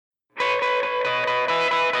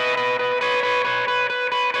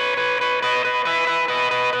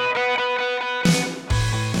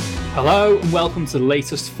Hello and welcome to the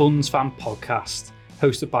latest Fundsmith podcast,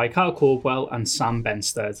 hosted by Kyle Caldwell and Sam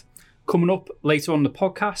Benstead. Coming up later on the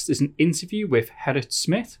podcast is an interview with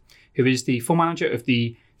Fundsmith, who is the fund manager of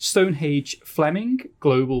the Stonehage Fleming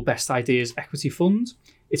Global Best Ideas Equity Fund.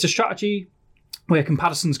 It's a strategy where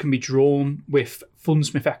comparisons can be drawn with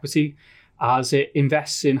Fundsmith Equity, as it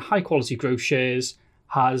invests in high quality growth shares,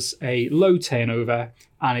 has a low turnover,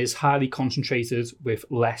 and is highly concentrated with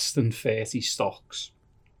less than 30 stocks.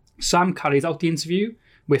 Sam carried out the interview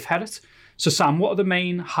with Herit. So Sam, what are the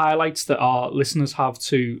main highlights that our listeners have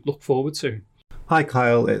to look forward to? Hi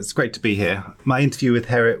Kyle, it's great to be here. My interview with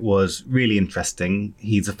Herit was really interesting.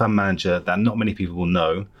 He's a fund manager that not many people will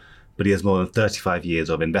know, but he has more than 35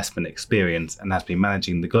 years of investment experience and has been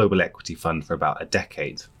managing the global equity fund for about a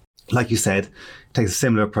decade. Like you said, it takes a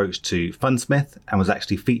similar approach to Fundsmith and was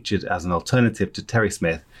actually featured as an alternative to Terry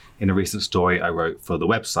Smith in a recent story I wrote for the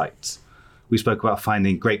website. We spoke about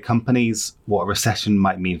finding great companies, what a recession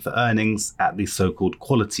might mean for earnings at these so-called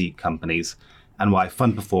quality companies, and why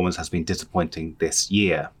fund performance has been disappointing this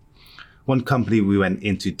year. One company we went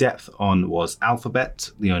into depth on was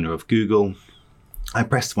Alphabet, the owner of Google. I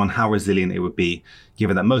pressed him on how resilient it would be,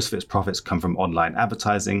 given that most of its profits come from online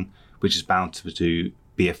advertising, which is bound to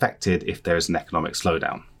be affected if there is an economic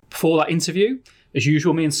slowdown. Before that interview, as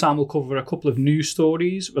usual, me and Sam will cover a couple of news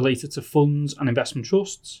stories related to funds and investment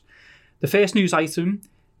trusts. The first news item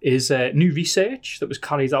is new research that was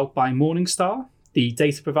carried out by Morningstar, the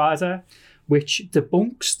data provider, which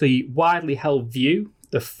debunks the widely held view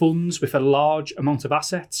that funds with a large amount of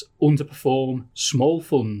assets underperform small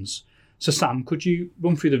funds. So Sam, could you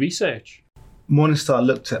run through the research? Morningstar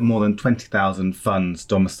looked at more than 20,000 funds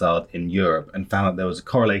domiciled in Europe and found that there was a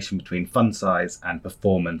correlation between fund size and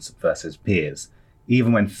performance versus peers,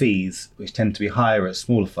 even when fees, which tend to be higher at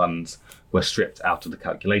smaller funds, were stripped out of the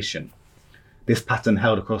calculation. This pattern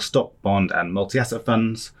held across stock, bond and multi-asset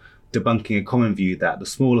funds, debunking a common view that the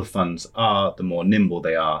smaller funds are, the more nimble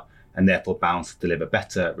they are, and therefore bound to deliver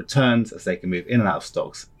better returns as they can move in and out of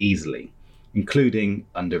stocks easily, including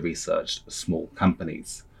under-researched small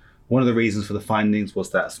companies. One of the reasons for the findings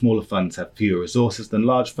was that smaller funds have fewer resources than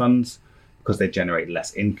large funds because they generate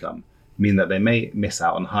less income, meaning that they may miss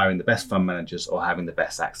out on hiring the best fund managers or having the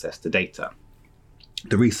best access to data.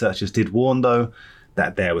 The researchers did warn, though,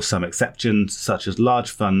 that there were some exceptions, such as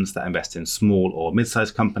large funds that invest in small or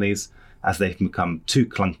mid-sized companies, as they can become too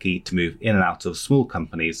clunky to move in and out of small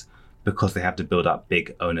companies because they have to build up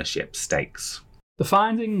big ownership stakes. The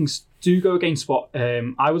findings do go against what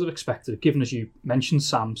I would have expected, given, as you mentioned,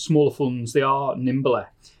 Sam, smaller funds, they are nimbler,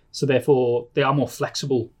 so therefore they are more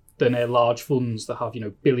flexible than large funds that have,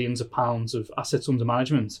 billions of pounds of assets under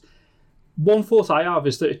management. One thought I have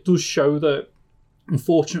is that it does show that,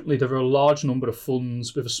 unfortunately, there are a large number of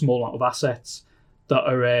funds with a small amount of assets that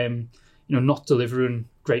are, not delivering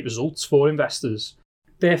great results for investors.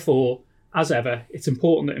 Therefore, as ever, it's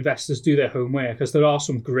important that investors do their homework, as there are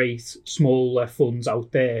some great smaller funds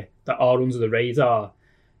out there that are under the radar.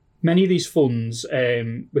 Many of these funds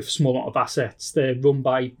with small amount of assets, they're run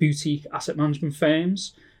by boutique asset management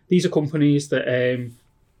firms. These are companies that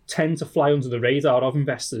tend to fly under the radar of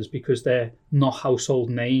investors because they're not household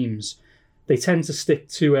names. They tend to stick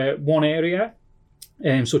to one area,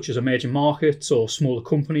 such as emerging markets or smaller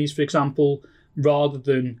companies, for example, rather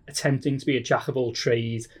than attempting to be a jack of all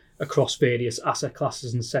trades across various asset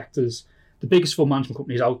classes and sectors. The biggest fund management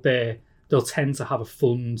companies out there, they'll tend to have a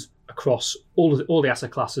fund across all the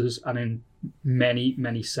asset classes and in many,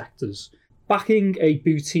 many sectors. Backing a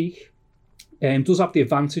boutique does have the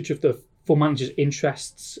advantage of the fund manager's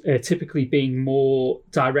interests typically being more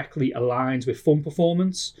directly aligned with fund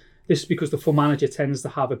performance. This is because the fund manager tends to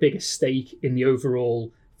have a bigger stake in the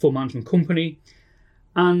overall fund management company.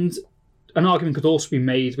 And an argument could also be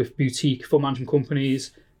made with boutique fund management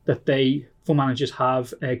companies that fund managers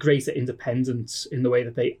have greater independence in the way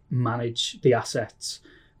that they manage the assets.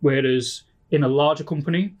 Whereas in a larger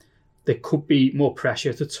company, there could be more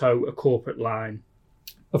pressure to toe a corporate line.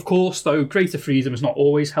 Of course, though, greater freedom is not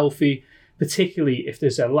always healthy, particularly if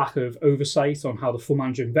there's a lack of oversight on how the fund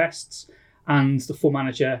manager invests, and the fund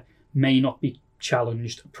manager may not be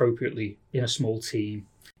challenged appropriately in a small team.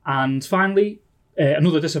 And finally,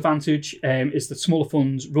 another disadvantage is that smaller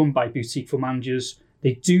funds run by boutique fund managers,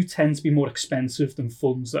 they do tend to be more expensive than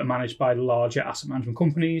funds that are managed by larger asset management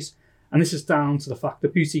companies. And this is down to the fact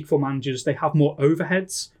that boutique fund managers, they have more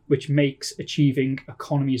overheads, which makes achieving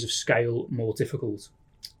economies of scale more difficult.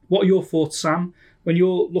 What are your thoughts, Sam? When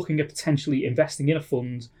you're looking at potentially investing in a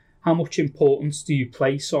fund, how much importance do you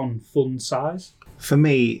place on fund size? For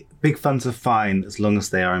me, Big funds are fine as long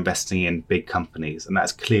as they are investing in big companies, and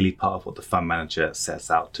that's clearly part of what the fund manager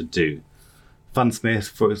sets out to do. Fundsmith,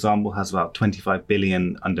 for example, has about 25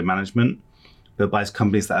 billion under management, but buys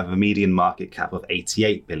companies that have a median market cap of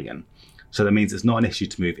 88 billion. So that means it's not an issue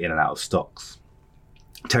to move in and out of stocks.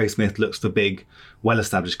 Terry Smith looks for big,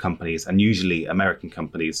 well-established companies and usually American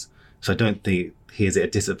companies, so I don't think he is at a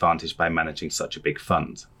disadvantage by managing such a big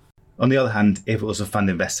fund. On the other hand, if it was a fund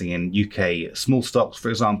investing in UK small stocks, for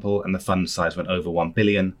example, and the fund size went over 1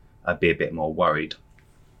 billion, I'd be a bit more worried.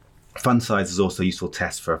 Fund size is also a useful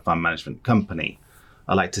test for a fund management company.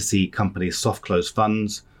 I like to see companies soft close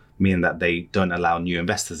funds, meaning that they don't allow new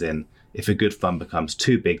investors in if a good fund becomes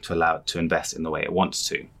too big to allow it to invest in the way it wants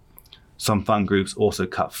to. Some fund groups also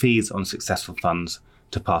cut fees on successful funds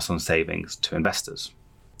to pass on savings to investors.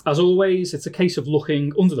 As always, it's a case of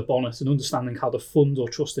looking under the bonnet and understanding how the fund or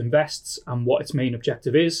trust invests and what its main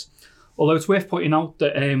objective is. Although it's worth pointing out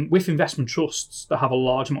that with investment trusts that have a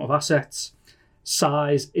large amount of assets,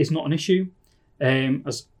 size is not an issue.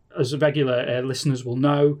 As regular listeners will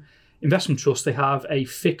know, investment trusts, they have a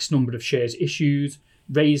fixed number of shares issued,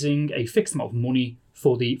 raising a fixed amount of money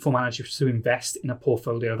for managers to invest in a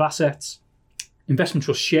portfolio of assets. Investment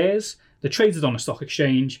trust shares, they're traded on a stock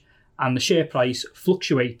exchange, and the share price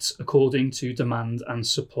fluctuates according to demand and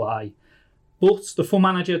supply. But the fund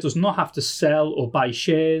manager does not have to sell or buy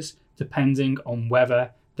shares depending on whether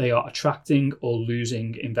they are attracting or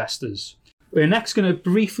losing investors. We're next going to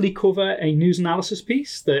briefly cover a news analysis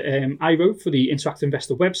piece that I wrote for the Interactive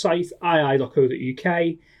Investor website,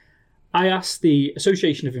 ii.co.uk. I asked the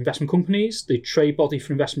Association of Investment Companies, the trade body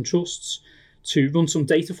for investment trusts, to run some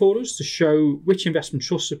data for us to show which investment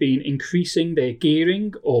trusts have been increasing their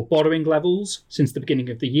gearing or borrowing levels since the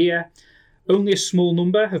beginning of the year. Only a small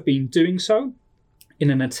number have been doing so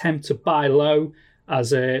in an attempt to buy low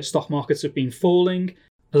as stock markets have been falling.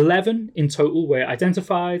 11 in total were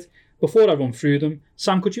identified. Before I run through them,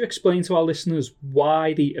 Sam, could you explain to our listeners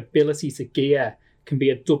why the ability to gear can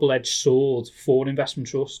be a double-edged sword for investment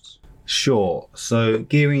trusts? Sure. So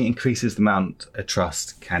gearing increases the amount a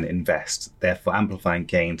trust can invest, therefore amplifying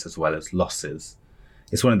gains as well as losses.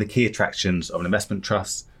 It's one of the key attractions of an investment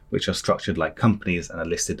trust, which are structured like companies and are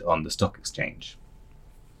listed on the stock exchange.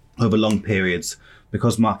 Over long periods,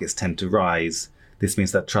 because markets tend to rise, this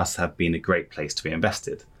means that trusts have been a great place to be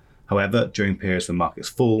invested. However, during periods when markets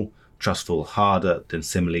fall, trusts fall harder than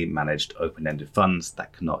similarly managed open-ended funds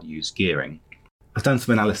that cannot use gearing. I've done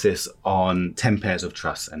some analysis on 10 pairs of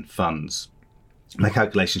trusts and funds. My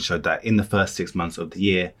calculations showed that in the first 6 months of the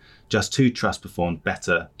year, just 2 trusts performed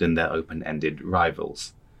better than their open-ended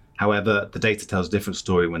rivals. However, the data tells a different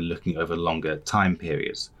story when looking over longer time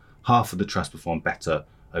periods. Half of the trusts performed better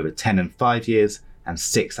over 10 and 5 years, and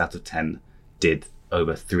 6 out of 10 did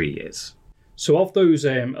over 3 years. So of those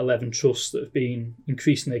 11 trusts that have been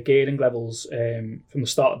increasing their gearing levels from the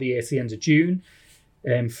start of the year to the end of June,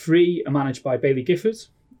 3 are managed by Baillie Gifford,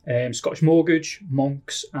 Scottish Mortgage,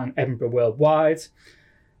 Monks and Edinburgh Worldwide.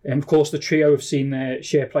 Of course, the trio have seen their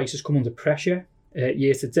share prices come under pressure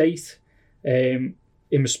year to date in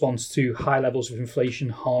response to high levels of inflation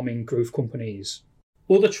harming growth companies.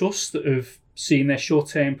 Other trusts that have seen their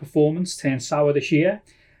short-term performance turn sour this year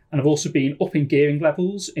and have also been upping gearing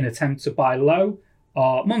levels in attempt to buy low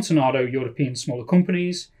are Montanaro European Smaller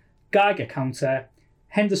Companies, Geiger Counter,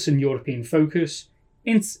 Henderson European Focus,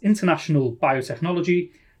 International Biotechnology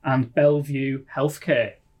and Bellevue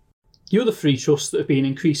Healthcare. The other 3 trusts that have been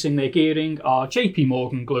increasing their gearing are JP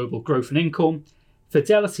Morgan Global Growth and Income,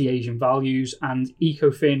 Fidelity Asian Values and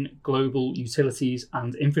Ecofin Global Utilities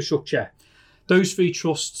and Infrastructure. Those 3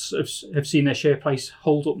 trusts have seen their share price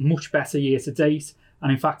hold up much better year to date,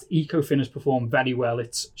 and in fact Ecofin has performed very well.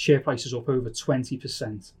 Its share price is up over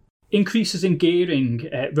 20%. Increases in gearing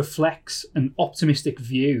reflects an optimistic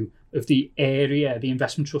view of the area the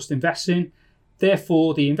investment trust invests in.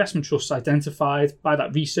 Therefore, the investment trusts identified by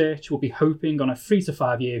that research will be hoping on a 3 to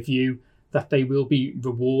 5 year view that they will be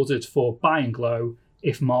rewarded for buying low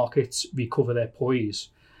if markets recover their poise.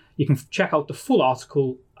 You can check out the full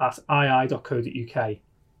article at ii.co.uk.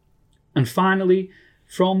 And finally,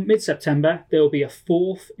 from mid-September, there will be a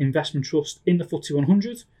 4th investment trust in the FTSE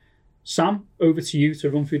 100. Sam, over to you to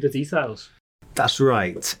run through the details. That's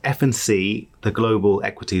right. F&C, the global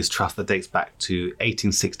equities trust that dates back to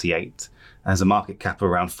 1868 and has a market cap of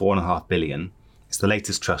around 4.5 billion, is the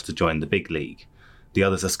latest trust to join the big league. The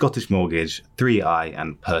others are Scottish Mortgage, 3i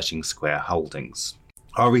and Pershing Square Holdings.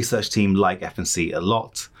 Our research team like F&C a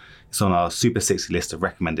lot. It's on our Super 60 list of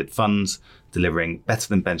recommended funds, delivering better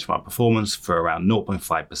than benchmark performance for around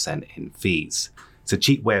 0.5% in fees. It's a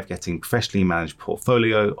cheap way of getting a professionally managed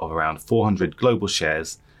portfolio of around 400 global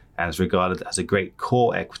shares and is regarded as a great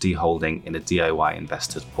core equity holding in a DIY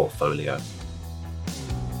investor's portfolio.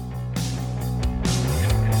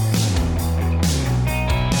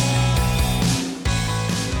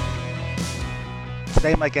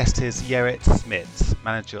 Today my guest is Gerrit Smit,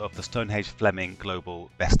 manager of the Stonehage Fleming Global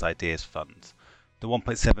Best Ideas Fund. The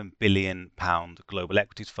 £1.7 billion global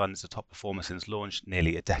equities fund is the top performer since launch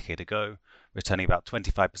nearly a decade ago, returning about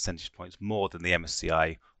 25 percentage points more than the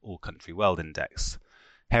MSCI All Country World Index.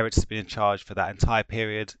 Gerrit has been in charge for that entire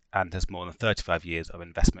period and has more than 35 years of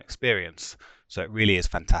investment experience, so it really is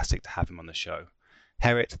fantastic to have him on the show.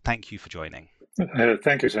 Gerrit, thank you for joining.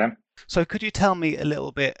 Thank you, Sam. So could you tell me a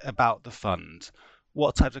little bit about the fund?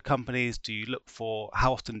 What types of companies do you look for?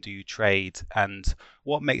 How often do you trade? And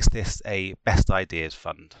what makes this a best ideas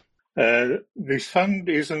fund? This fund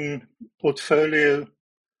is a portfolio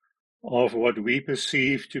of what we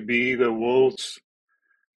perceive to be the world's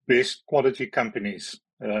best quality companies.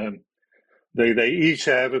 They each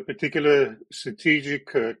have a particular strategic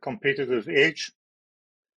competitive edge,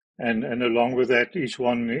 and along with that, each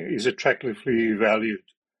one is attractively valued.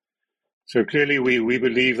 So clearly, we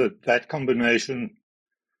believe that combination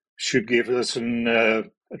should give us an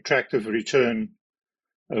attractive return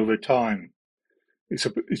over time. It's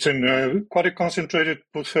quite a concentrated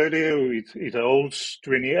portfolio. It holds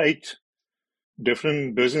 28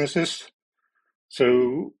 different businesses.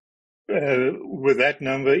 So with that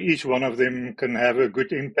number, each one of them can have a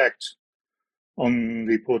good impact on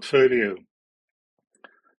the portfolio.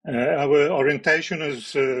 Our orientation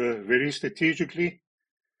is very strategically.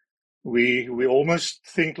 We almost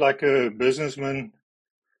think like a businessman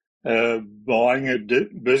buying a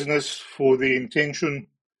business for the intention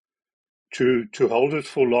to hold it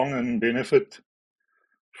for long and benefit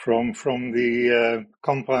from the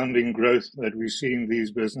compounding growth that we see in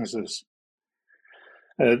these businesses.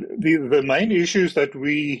 The main issues that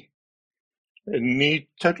we need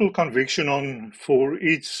total conviction on for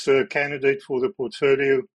each candidate for the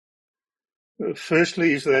portfolio,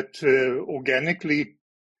 firstly, is that organically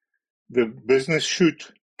the business should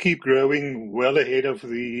keep growing well ahead of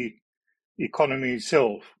the economy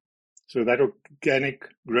itself. So that organic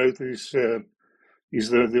growth is the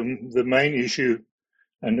main issue,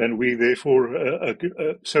 and we therefore a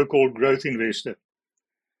so-called growth investor.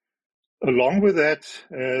 Along with that,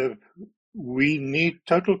 we need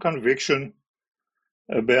total conviction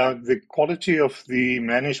about the quality of the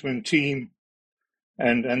management team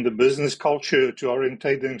and the business culture to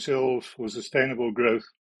orientate themselves for sustainable growth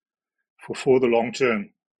for the long term.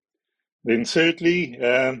 Then thirdly,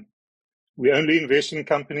 we only invest in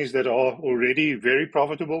companies that are already very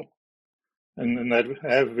profitable and that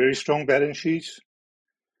have very strong balance sheets.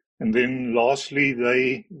 And then lastly,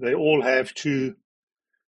 they all have to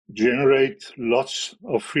generate lots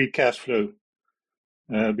of free cash flow,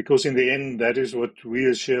 because in the end, that is what we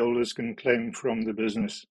as shareholders can claim from the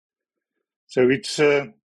business. So it's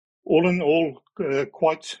all in all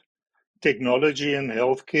quite technology and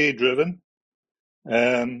healthcare driven.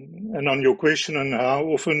 And on your question on how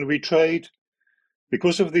often we trade,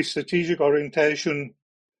 because of the strategic orientation,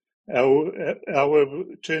 our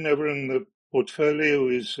turnover in the portfolio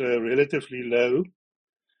is relatively low.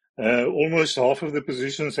 Almost half of the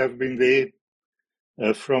positions have been there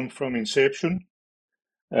from inception.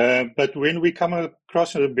 But when we come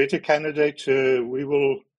across a better candidate, we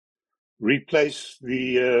will replace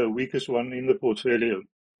the weakest one in the portfolio,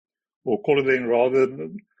 or call it then rather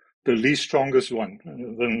the least strongest one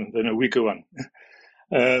than a weaker one.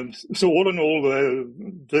 So all in all,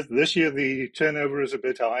 this year the turnover is a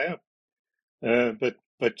bit higher, but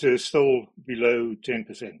still below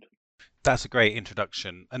 10%. That's a great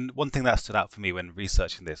introduction. And one thing that stood out for me when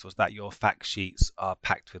researching this was that your fact sheets are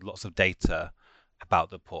packed with lots of data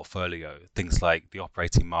about the portfolio, things like the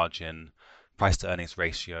operating margin, price to earnings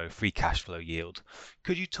ratio, free cash flow yield.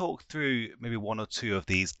 Could you talk through maybe one or two of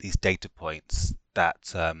these data points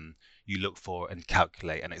that you look for and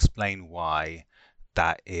calculate, and explain why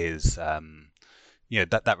that is,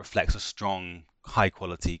 that reflects a strong, high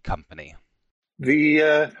quality company?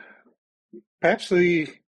 Perhaps the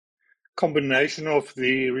combination of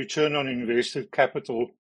the return on invested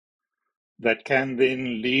capital that can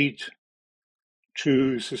then lead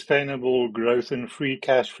to sustainable growth and free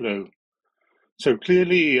cash flow. So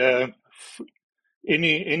clearly,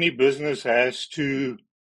 any business has to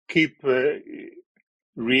keep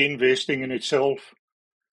reinvesting in itself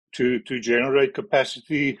to generate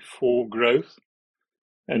capacity for growth,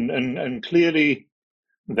 and clearly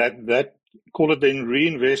that call it then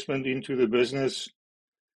reinvestment into the business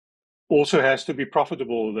also has to be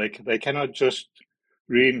profitable. They cannot just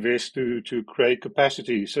reinvest to create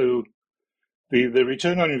capacity. So the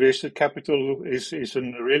return on invested capital is a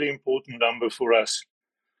really important number for us.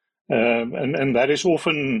 And that is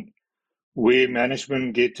often where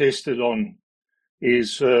management get tested on,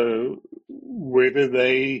 is whether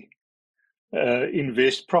they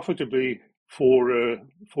invest profitably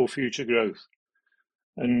for future growth.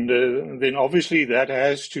 And then obviously that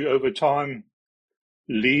has to, over time,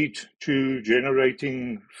 lead to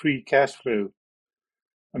generating free cash flow.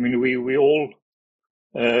 I mean, we all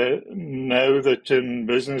know that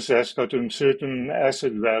business has got a certain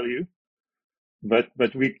asset value, but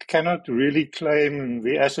we cannot really claim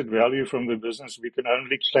the asset value from the business. We can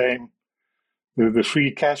only claim the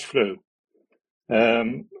free cash flow.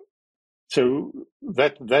 So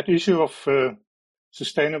that issue of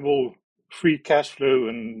sustainable free cash flow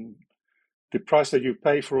and the price that you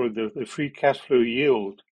pay for the free cash flow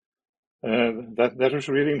yield, that is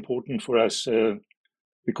really important for us,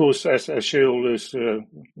 because as shareholders,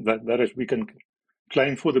 that is, we can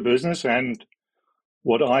claim for the business. And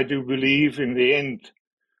what I do believe in the end,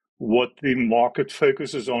 what the market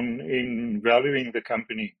focuses on in valuing the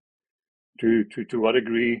company, to what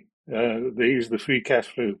degree there is the free cash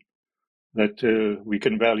flow that we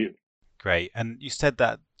can value. Great. And you said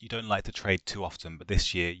that you don't like to trade too often, but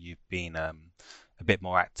this year you've been a bit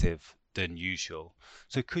more active than usual.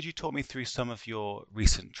 So could you talk me through some of your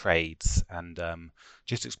recent trades and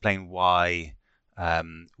just explain why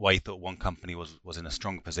you thought one company was in a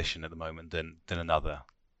stronger position at the moment than another?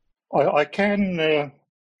 I can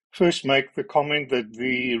first make the comment that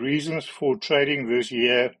the reasons for trading this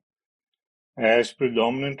year has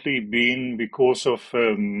predominantly been because of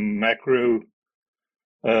macro,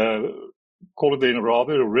 call it then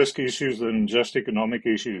rather risk issues than just economic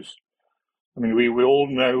issues. I mean, we all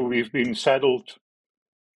know we've been saddled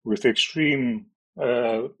with extreme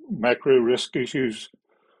macro risk issues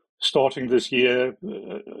starting this year,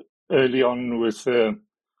 early on with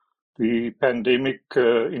the pandemic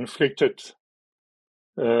inflicted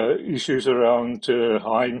issues around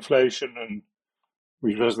high inflation, and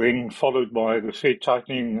which was then followed by the Fed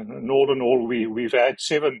tightening. And all in all, we've had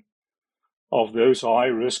 7 of those high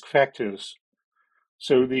risk factors.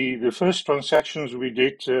 So the first transactions we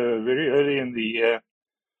did very early in the year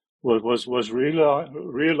was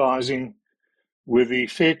realizing, with the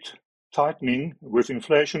Fed tightening, with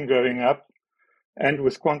inflation going up, and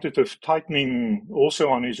with quantitative tightening also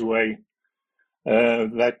on its way,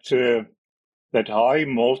 that high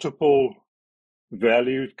multiple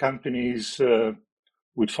valued companies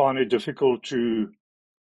would find it difficult to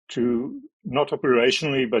not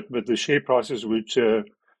operationally, but the share prices would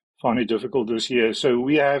find it difficult this year. So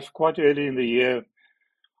we have quite early in the year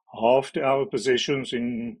halved our positions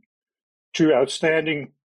in 2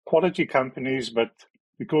 outstanding quality companies, but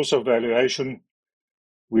because of valuation,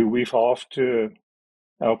 we've halved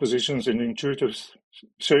our positions in Intuitive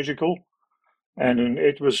Surgical and in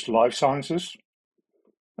Edwards Life Sciences.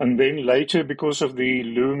 And then later, because of the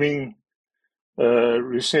looming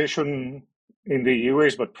recession in the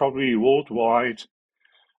US, but probably worldwide,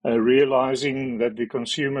 realizing that the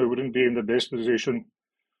consumer wouldn't be in the best position,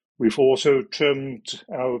 we've also trimmed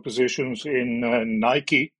our positions in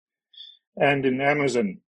Nike and in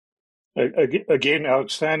Amazon. Again,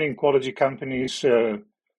 outstanding quality companies,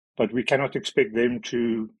 but we cannot expect them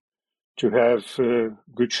to have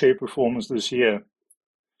good share performance this year.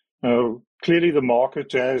 Now, clearly the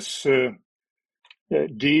market has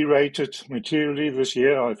derated materially this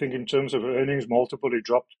year. I think in terms of earnings multiple, it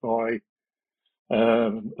dropped by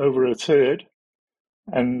over a third.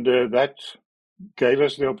 And that gave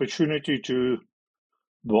us the opportunity to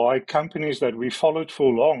buy companies that we followed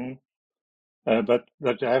for long, but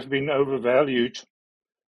that have been overvalued.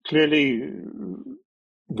 Clearly,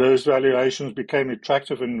 those valuations became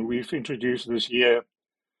attractive, and we've introduced this year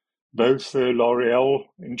both L'Oreal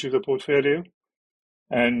into the portfolio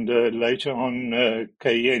and later on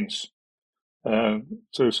Cayens.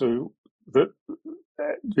 So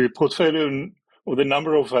the portfolio, or the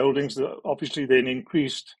number of holdings, obviously then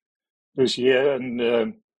increased this year,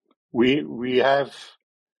 and we have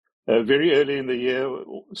very early in the year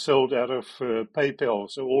sold out of PayPal.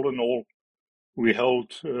 So all in all, we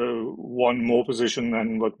held 1 more position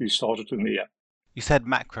than what we started in the year. You said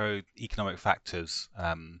macroeconomic factors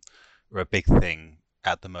are a big thing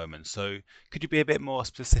at the moment. So could you be a bit more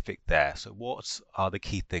specific there? So what are the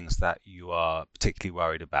key things that you are particularly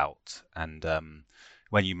worried about? And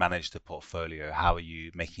when you manage the portfolio, how are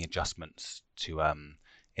you making adjustments to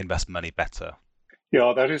invest money better?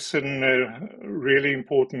 Yeah, that is a really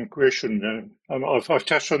important question. I've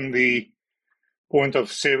touched on the point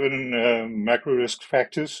of 7 macro risk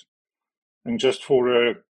factors. And just for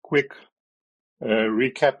a quick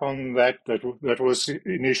recap on that. That was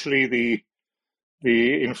initially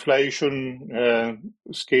the inflation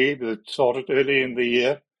scare that started early in the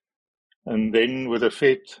year, and then with the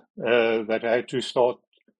Fed that had to start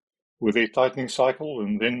with their tightening cycle,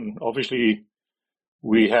 and then obviously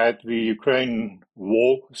we had the Ukraine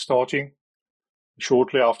war starting.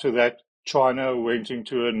 Shortly after that, China went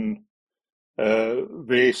into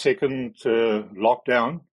their second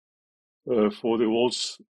lockdown for the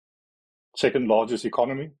world's second largest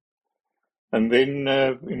economy. And then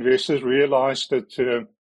investors realized that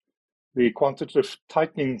the quantitative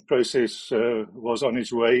tightening process was on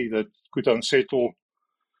its way that could unsettle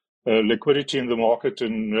liquidity in the market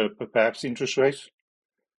and perhaps interest rates.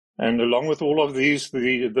 And along with all of these,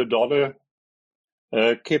 the dollar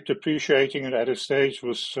kept appreciating, and at a stage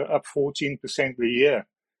was up 14% a year.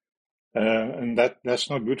 And that's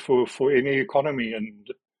not good for any economy.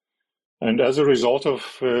 And as a result of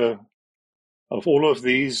all of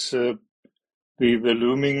these, the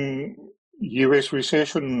looming U.S.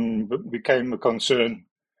 recession became a concern,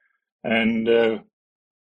 and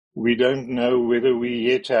we don't know whether we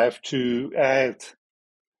yet have to add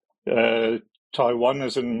Taiwan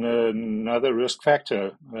as another risk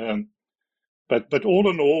factor. But all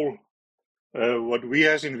in all, what we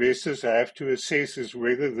as investors have to assess is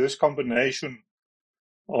whether this combination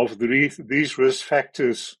of these risk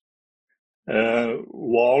factors,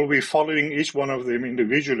 while we're following each one of them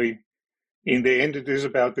individually, in the end it is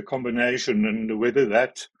about the combination and whether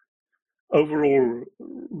that overall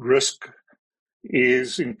risk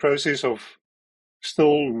is in process of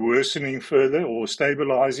still worsening further or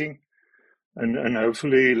stabilizing and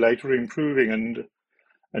hopefully later improving.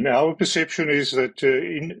 And our perception is that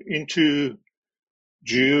into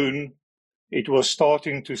June, it was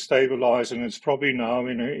starting to stabilize, and it's probably now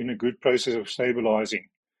in a good process of stabilizing.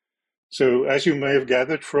 So as you may have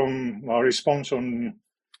gathered from my response on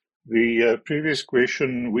the previous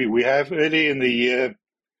question, we have early in the year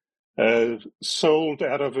sold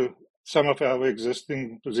out of some of our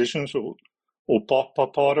existing positions or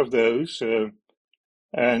part of those.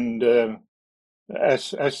 And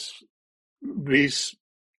as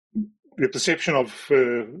the perception of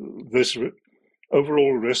this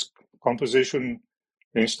overall risk composition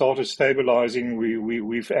then started stabilizing,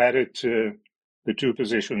 we've added the two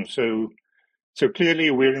positions. So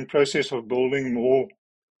clearly we're in process of building more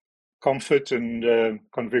comfort and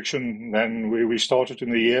conviction than where we started in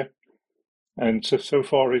the year. And so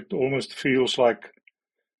far it almost feels like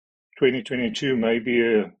 2022 may be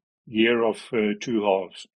a year of two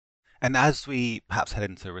halves. And as we perhaps head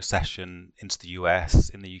into a recession into the US,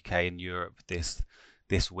 in the UK, and Europe this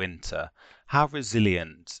winter, how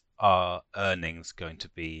resilient are earnings going to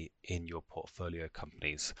be in your portfolio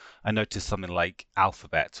companies? I noticed something like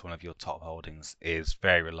Alphabet, one of your top holdings, is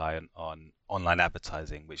very reliant on online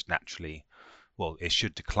advertising, which naturally, well, it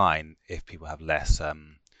should decline if people have less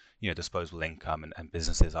disposable income and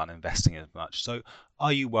businesses aren't investing as much. So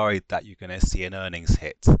are you worried that you're going to see an earnings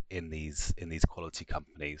hit in these quality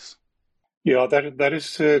companies? Yeah, that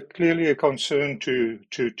is clearly a concern to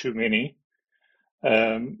many,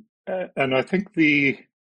 and I think the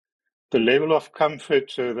level of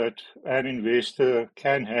comfort that an investor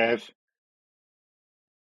can have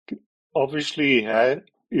obviously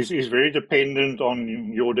is very dependent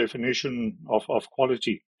on your definition of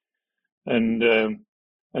quality, and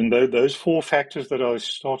those four factors that I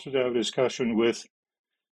started our discussion with,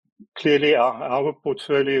 clearly our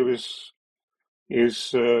portfolio is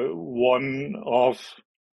one of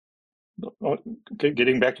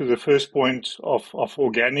getting back to the first point of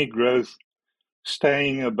organic growth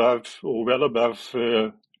staying above or well above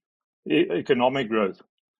economic growth.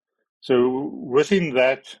 So within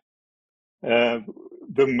that,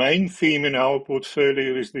 the main theme in our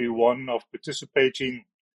portfolio is the one of participating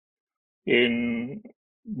in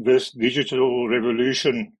this digital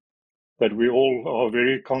revolution that we all are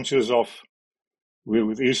very conscious of,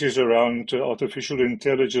 with issues around artificial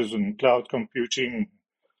intelligence and cloud computing,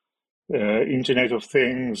 Internet of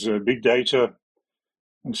Things, big data,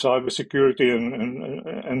 and cybersecurity,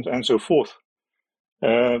 and so forth.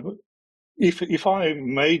 If I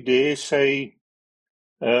may dare say,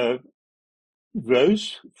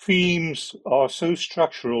 those themes are so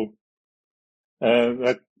structural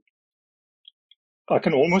that I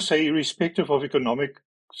can almost say, irrespective of economic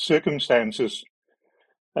circumstances,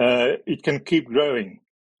 it can keep growing.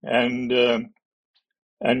 And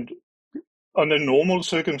under normal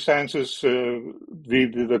circumstances,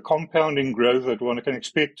 the compounding growth that one can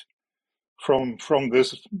expect from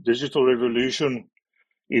this digital revolution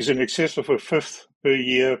is in excess of a fifth per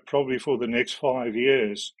year, probably for the next 5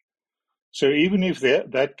 years. So even if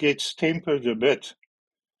that gets tempered a bit,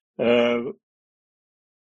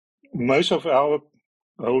 most of our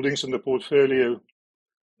holdings in the portfolio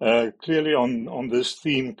clearly on this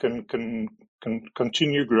theme can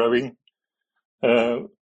continue growing,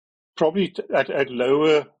 probably at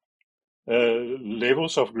lower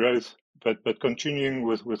levels of growth, but continuing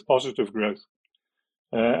with positive growth.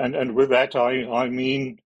 And with that, I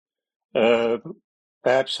mean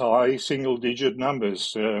perhaps high single-digit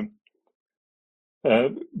numbers.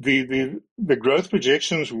 The growth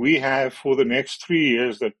projections we have for the next 3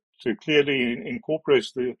 years that clearly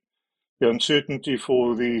incorporates the uncertainty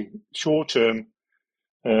for the short term,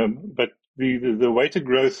 but the weighted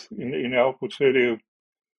growth in our portfolio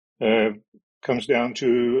comes down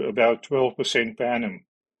to about 12% per annum.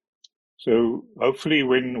 So hopefully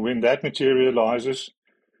when that materializes,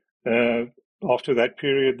 after that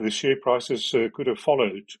period, the share prices could have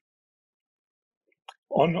followed.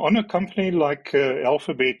 On a company like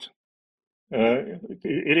Alphabet,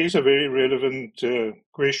 it is a very relevant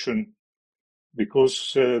question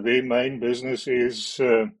because their main business is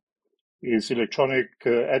electronic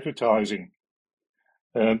advertising.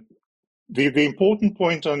 The important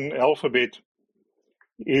point on Alphabet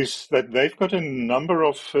is that they've got a number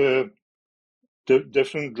of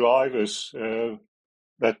different drivers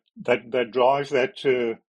that drive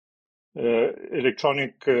that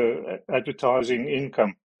electronic advertising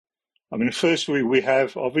income. I mean, first we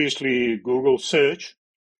have obviously Google search.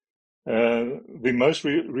 The most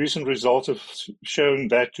recent results have shown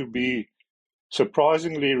that to be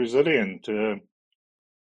surprisingly resilient.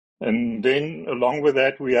 And then along with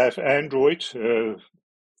that, we have Android.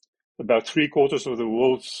 About 3/4 of the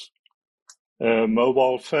world's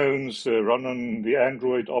mobile phones run on the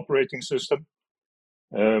Android operating system.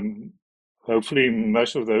 Hopefully,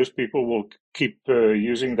 most of those people will keep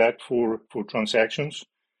using that for transactions.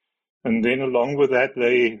 And then along with that,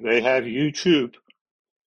 they have YouTube.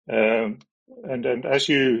 And as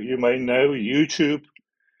you may know, YouTube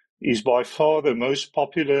is by far the most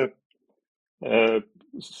popular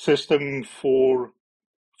system for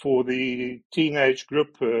the teenage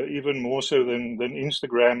group, even more so than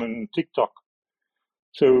Instagram and TikTok.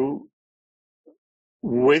 So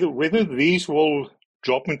whether these will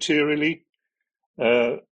drop materially,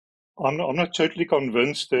 I'm not totally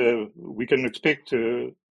convinced. We can expect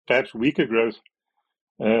perhaps weaker growth,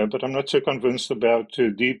 but I'm not so convinced about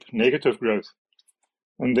deep negative growth.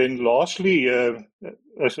 And then lastly,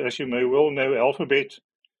 as you may well know, Alphabet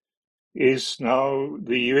is now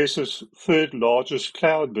the US's third largest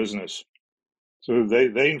cloud business. So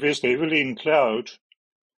they invest heavily in cloud,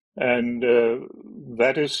 and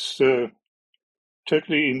that is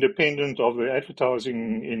totally independent of the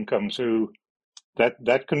advertising income. So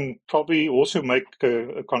that can probably also make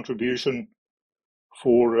a contribution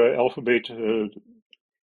for Alphabet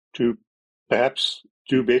to perhaps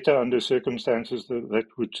do better under circumstances that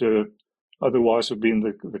would otherwise have been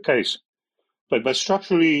the case. But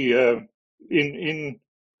structurally, in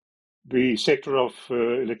the sector of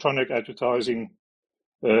electronic advertising,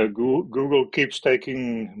 Google keeps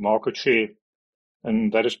taking market share,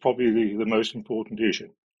 and that is probably the most important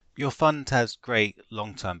issue. Your fund has great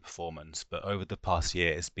long-term performance, but over the past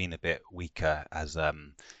year it's been a bit weaker as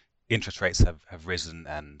interest rates have risen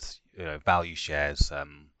and value shares,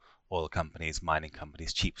 oil companies, mining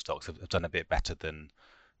companies, cheap stocks have done a bit better than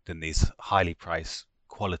these highly priced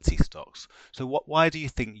quality stocks. So why do you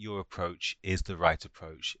think your approach is the right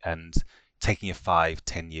approach? And taking a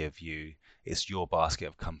 5-10 year view, it's your basket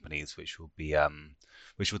of companies which will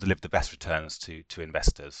deliver the best returns to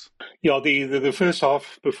investors. Yeah, the first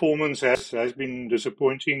half performance has been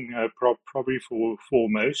disappointing, probably for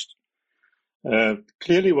most.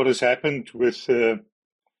 Clearly, what has happened with the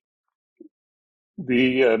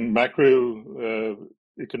macro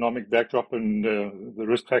economic backdrop and the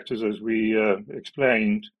risk factors, as we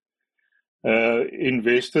explained,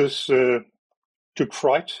 investors took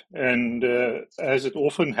fright, and as it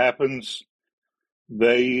often happens,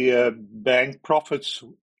 they bank profits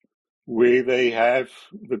where they have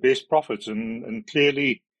the best profits, and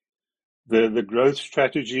clearly the growth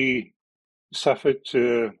strategy suffered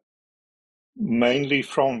mainly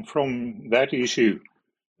from that issue,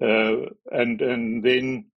 and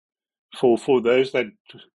then for those that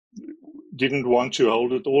didn't want to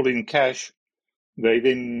hold it all in cash, they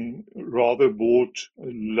then rather bought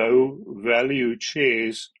low valued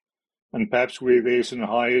shares and perhaps where there's a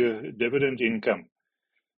higher dividend income.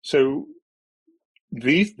 So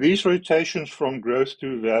these rotations from growth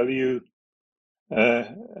to value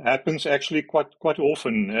happens actually quite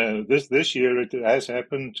often. This year it has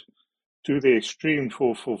happened to the extreme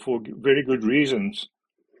for very good reasons.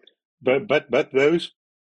 but those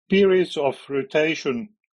periods of rotation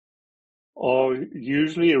are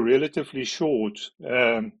usually relatively short,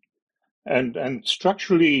 and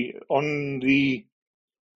structurally on the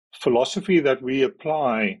philosophy that we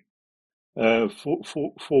apply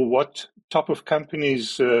for what type of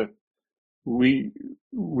companies we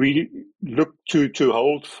look to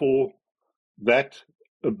hold for that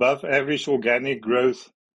above average organic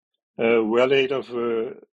growth, well ahead of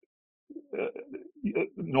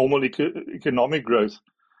normal economic growth.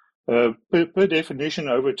 Per definition,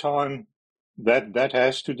 over time, that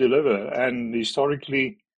has to deliver, and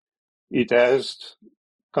historically, it has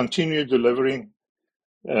continued delivering.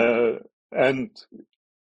 And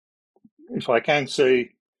if I can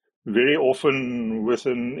say, very often with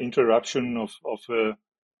an interruption of a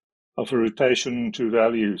rotation to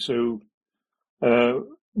value. So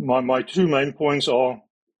my two main points are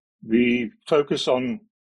the focus on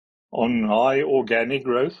high organic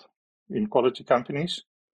growth in quality companies,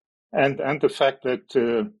 and the fact that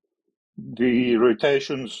the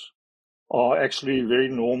rotations are actually very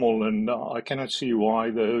normal, and I cannot see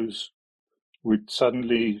why those would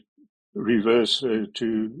suddenly reverse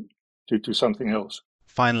to something else.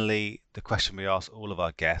 Finally, the question we ask all of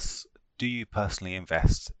our guests: do you personally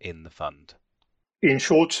invest in the fund? In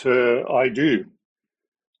short, I do.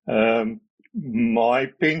 My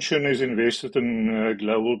pension is invested in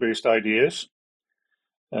global best ideas.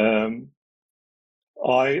 I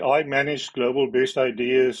manage global best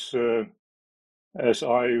ideas as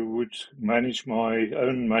I would manage my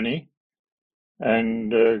own money,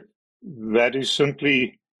 and that is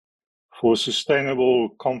simply for sustainable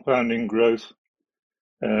compounding growth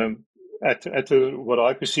at what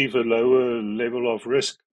I perceive a lower level of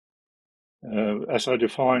risk, as I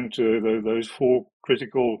defined those four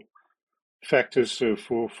critical factors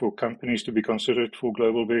for companies to be considered for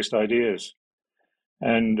global best ideas.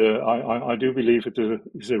 And I do believe it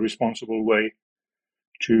is a responsible way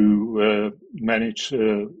to manage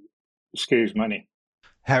scarce money.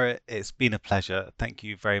 Gerrit, it's been a pleasure. Thank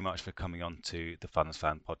you very much for coming on to the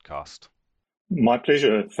Fundsfan podcast. My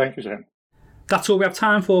pleasure. Thank you, Sam. That's all we have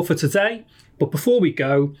time for today. But before we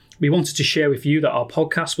go, we wanted to share with you that our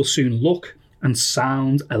podcast will soon look and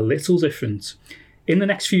sound a little different. In the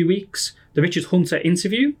next few weeks, the Richard Hunter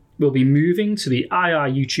interview will be moving to the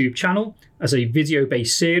II YouTube channel as a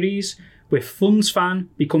video-based series, with Fundsfan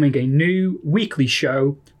becoming a new weekly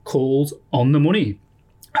show called On the Money,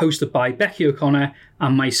 hosted by Becky O'Connor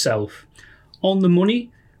and myself. On the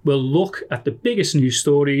Money will look at the biggest news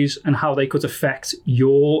stories and how they could affect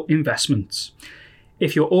your investments.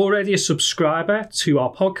 If you're already a subscriber to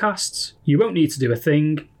our podcasts, you won't need to do a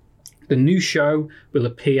thing. The new show will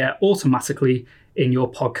appear automatically in your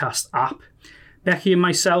podcast app. Becky and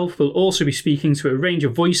myself will also be speaking to a range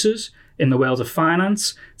of voices in the world of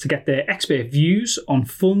finance to get their expert views on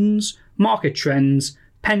funds, market trends,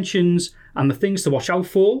 pensions, and the things to watch out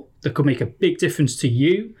for that could make a big difference to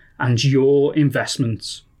you and your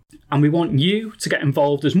investments. And we want you to get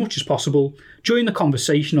involved as much as possible. Join the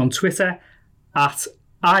conversation on Twitter at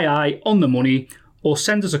 @IIOnTheMoney, or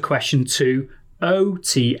send us a question to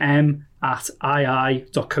otm@ii.co.uk.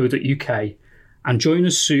 And join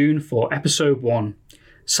us soon for episode 1.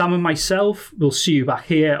 Sam and myself will see you back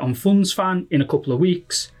here on Fundsfan in a couple of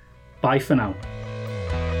weeks. Bye for now.